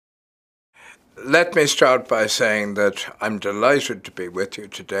Let me start by saying that I'm delighted to be with you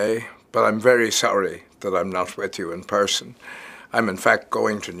today, but I'm very sorry that I'm not with you in person. I'm in fact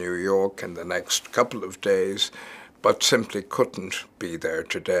going to New York in the next couple of days, but simply couldn't be there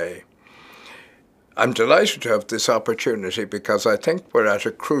today. I'm delighted to have this opportunity because I think we're at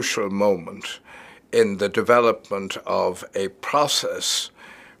a crucial moment in the development of a process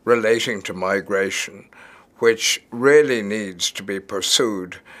relating to migration, which really needs to be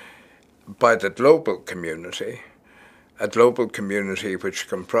pursued by the global community, a global community which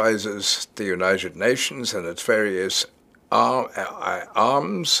comprises the United Nations and its various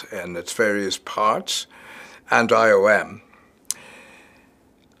arms and its various parts, and IOM.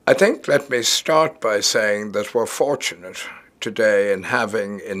 I think let me start by saying that we're fortunate today in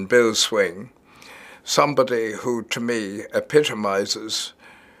having in Bill Swing somebody who to me epitomizes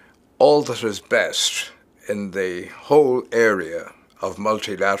all that is best in the whole area of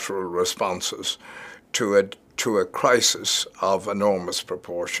multilateral responses to a crisis of enormous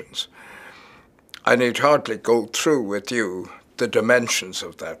proportions. I need hardly go through with you the dimensions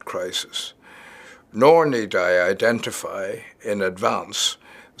of that crisis, nor need I identify in advance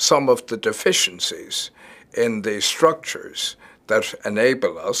some of the deficiencies in the structures that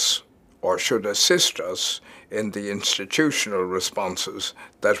enable us or should assist us in the institutional responses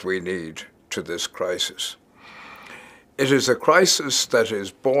that we need to this crisis. It is a crisis that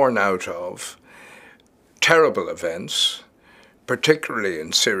is born out of terrible events, particularly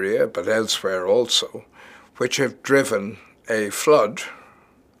in Syria, but elsewhere also, which have driven a flood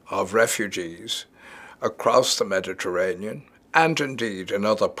of refugees across the Mediterranean and indeed in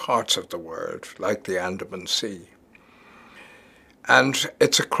other parts of the world, like the Andaman Sea. And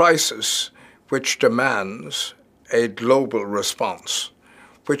it's a crisis which demands a global response,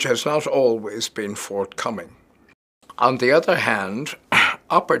 which has not always been forthcoming. On the other hand,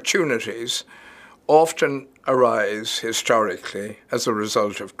 opportunities often arise historically as a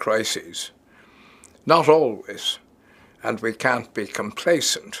result of crises. Not always, and we can't be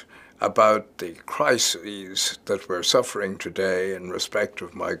complacent about the crises that we're suffering today in respect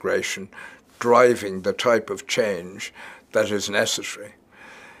of migration, driving the type of change that is necessary.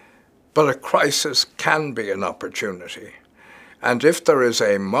 But a crisis can be an opportunity, and if there is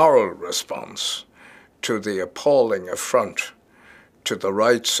a moral response to the appalling affront to the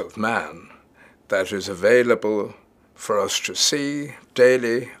rights of man that is available for us to see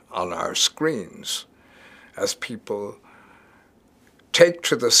daily on our screens as people take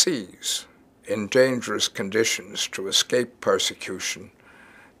to the seas in dangerous conditions to escape persecution,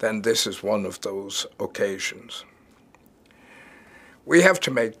 then this is one of those occasions. We have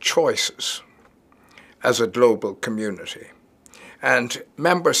to make choices as a global community, and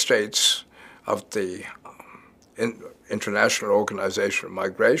member states of the International Organization of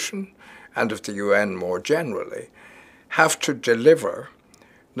Migration and of the UN more generally have to deliver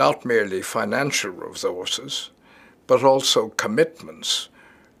not merely financial resources, but also commitments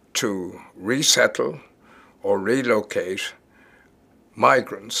to resettle or relocate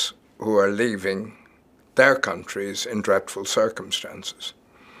migrants who are leaving their countries in dreadful circumstances.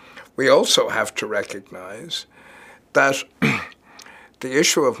 We also have to recognize that the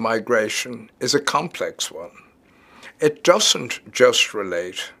issue of migration is a complex one. It doesn't just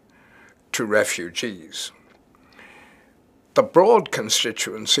relate to refugees. The broad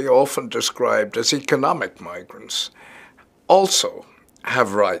constituency, often described as economic migrants, also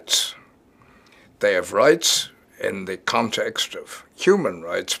have rights. They have rights in the context of human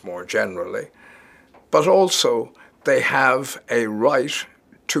rights more generally, but also they have a right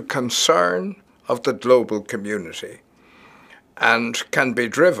to concern of the global community and can be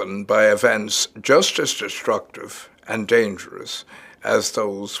driven by events just as destructive and dangerous as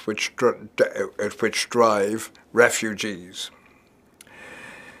those which drive refugees.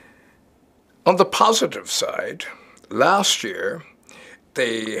 On the positive side, last year,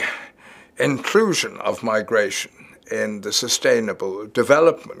 the inclusion of migration in the Sustainable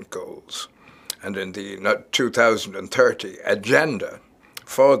Development Goals and in the 2030 agenda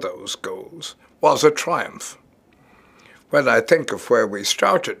for those goals was a triumph. When I think of where we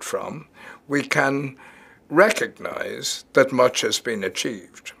started from, we can recognize that much has been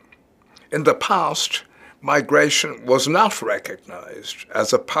achieved. In the past, migration was not recognized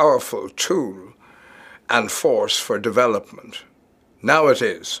as a powerful tool and force for development. Now it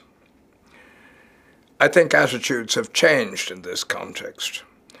is. I think attitudes have changed in this context.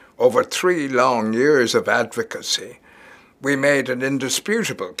 Over 3 long years of advocacy, we made an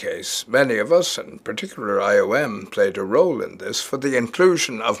indisputable case. Many of us, in particular IOM, played a role in this for the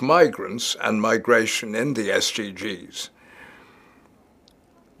inclusion of migrants and migration in the SDGs.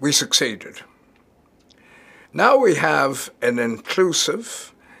 We succeeded. Now we have an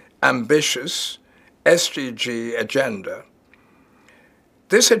inclusive, ambitious SDG agenda.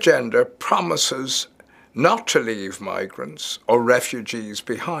 This agenda promises not to leave migrants or refugees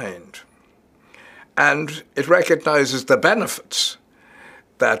behind, and it recognizes the benefits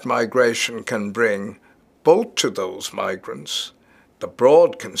that migration can bring both to those migrants, the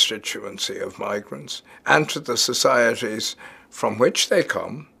broad constituency of migrants, and to the societies from which they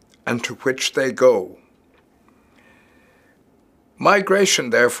come and to which they go.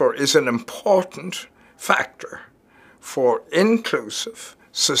 Migration, therefore, is an important factor for inclusive,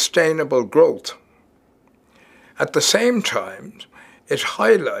 sustainable growth. At the same time, it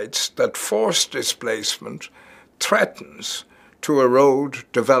highlights that forced displacement threatens to erode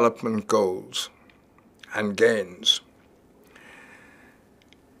development goals and gains.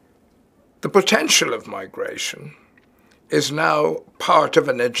 The potential of migration is now part of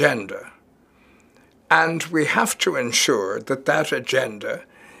an agenda, and we have to ensure that that agenda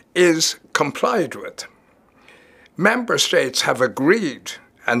is complied with. Member states have agreed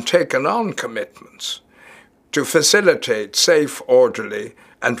and taken on commitments to facilitate safe, orderly,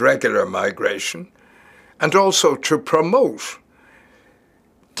 and regular migration, and also to promote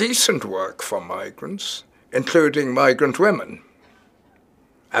decent work for migrants, including migrant women,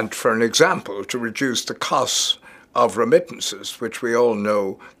 and, for an example, to reduce the costs of remittances, which we all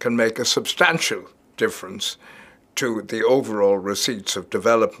know can make a substantial difference to the overall receipts of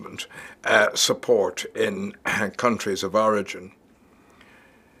development support in countries of origin.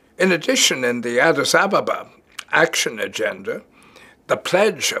 In addition, in the Addis Ababa Action Agenda, the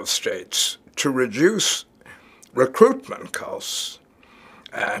pledge of states to reduce recruitment costs,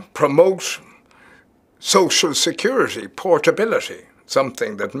 promote social security portability,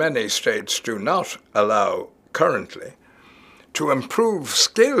 something that many states do not allow currently, to improve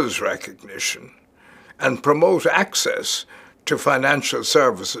skills recognition and promote access to financial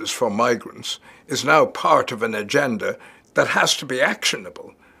services for migrants is now part of an agenda that has to be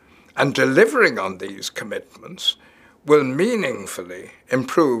actionable, and delivering on these commitments will meaningfully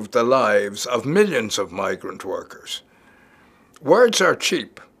improve the lives of millions of migrant workers. Words are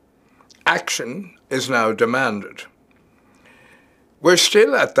cheap. Action is now demanded. We're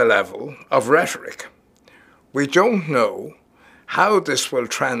still at the level of rhetoric. We don't know how this will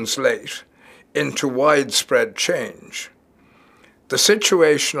translate into widespread change. The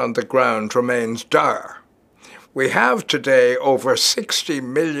situation on the ground remains dire. We have today over 60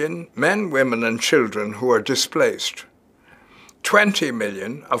 million men, women, and children who are displaced, 20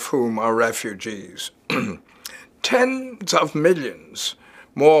 million of whom are refugees. Tens of millions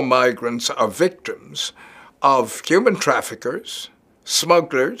more migrants are victims of human traffickers,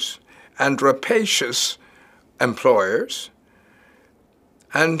 smugglers, and rapacious employers,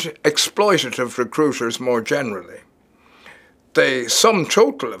 and exploitative recruiters more generally. The sum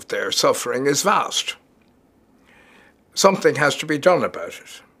total of their suffering is vast. Something has to be done about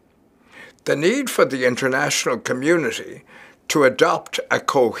it. The need for the international community to adopt a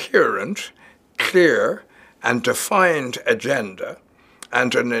coherent, clear, and defined agenda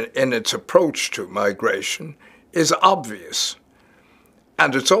and in its approach to migration is obvious,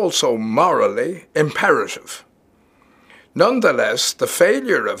 and it's also morally imperative. Nonetheless, the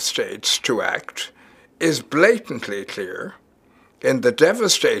failure of states to act is blatantly clear in the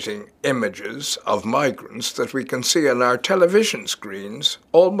devastating images of migrants that we can see on our television screens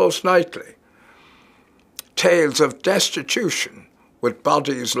almost nightly. Tales of destitution, with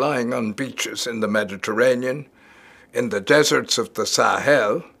bodies lying on beaches in the Mediterranean, in the deserts of the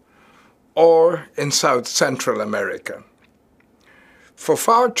Sahel, or in South Central America. For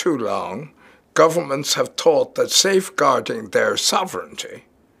far too long, governments have thought that safeguarding their sovereignty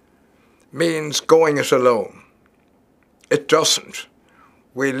means going it alone. It doesn't.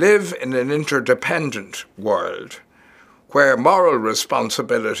 We live in an interdependent world where moral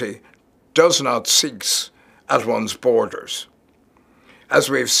responsibility does not cease at one's borders. As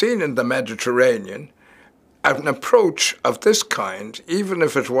we've seen in the Mediterranean, an approach of this kind, even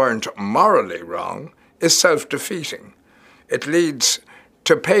if it weren't morally wrong, is self-defeating. It leads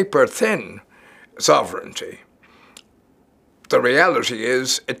to paper-thin sovereignty. The reality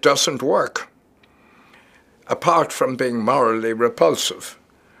is it doesn't work, apart from being morally repulsive,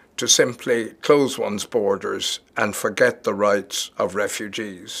 to simply close one's borders and forget the rights of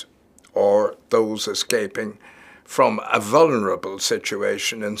refugees or those escaping from a vulnerable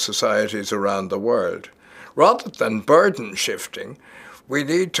situation in societies around the world. Rather than burden shifting, we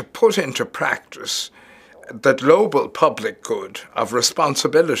need to put into practice the global public good of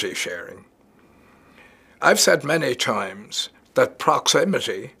responsibility sharing. I've said many times that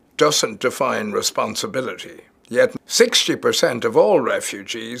proximity doesn't define responsibility. Yet 60% of all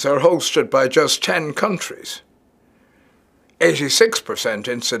refugees are hosted by just 10 countries.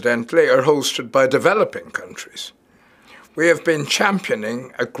 86%, incidentally, are hosted by developing countries. We have been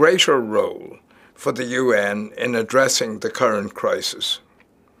championing a greater role for the UN in addressing the current crisis.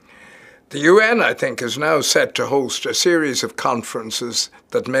 The UN, I think, is now set to host a series of conferences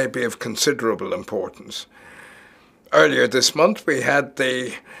that may be of considerable importance. Earlier this month, we had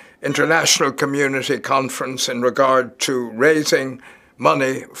the International Community Conference in regard to raising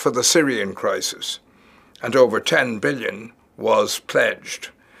money for the Syrian crisis, and over 10 billion was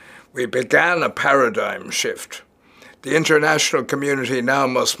pledged. We began a paradigm shift. The international community now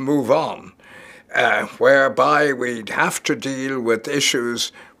must move on, whereby we'd have to deal with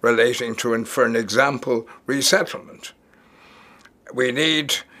issues relating to, for an example, resettlement. We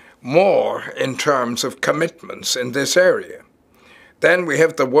need more in terms of commitments in this area. Then we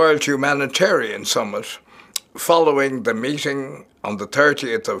have the World Humanitarian Summit following the meeting on the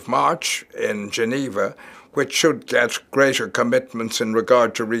 30th of March in Geneva, which should get greater commitments in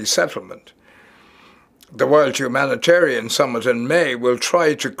regard to resettlement. The World Humanitarian Summit in May will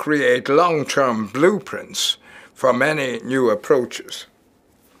try to create long-term blueprints for many new approaches.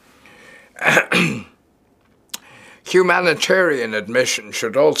 Humanitarian admission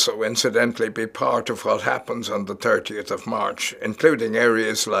should also, incidentally, be part of what happens on the 30th of March, including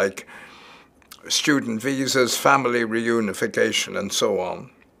areas like student visas, family reunification, and so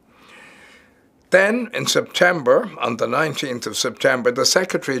on. Then, in September, on the 19th of September, the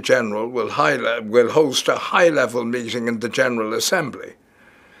Secretary-General will host a high-level meeting in the General Assembly.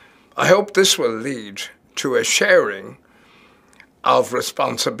 I hope this will lead to a sharing of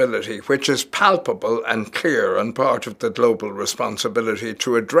responsibility, which is palpable and clear and part of the global responsibility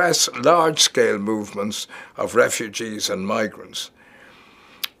to address large-scale movements of refugees and migrants.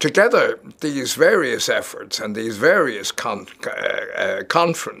 Together, these various efforts and these various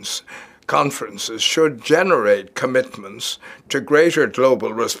conferences should generate commitments to greater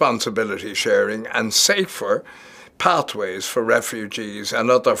global responsibility sharing and safer pathways for refugees and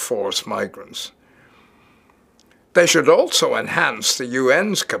other forced migrants. They should also enhance the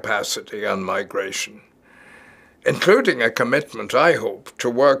UN's capacity on migration, including a commitment, I hope, to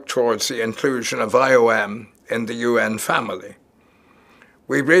work towards the inclusion of IOM in the UN family.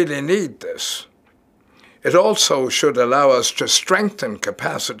 We really need this. It also should allow us to strengthen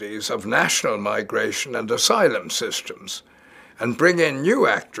capacities of national migration and asylum systems and bring in new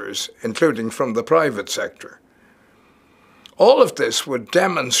actors, including from the private sector. All of this would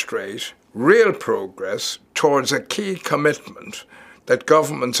demonstrate real progress towards a key commitment that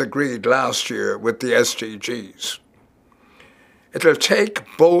governments agreed last year with the SDGs. It will take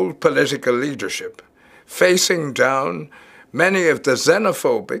bold political leadership, facing down many of the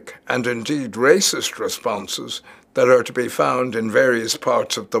xenophobic and indeed racist responses that are to be found in various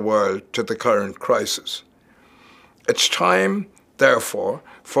parts of the world to the current crisis. It's time, therefore,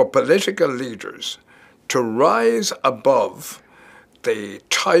 for political leaders to rise above the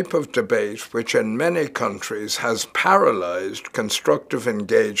type of debate which in many countries has paralyzed constructive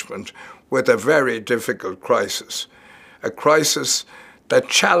engagement with a very difficult crisis, a crisis that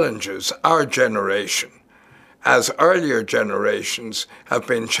challenges our generation, as earlier generations have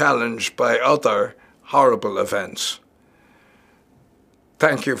been challenged by other horrible events.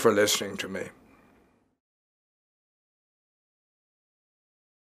 Thank you for listening to me.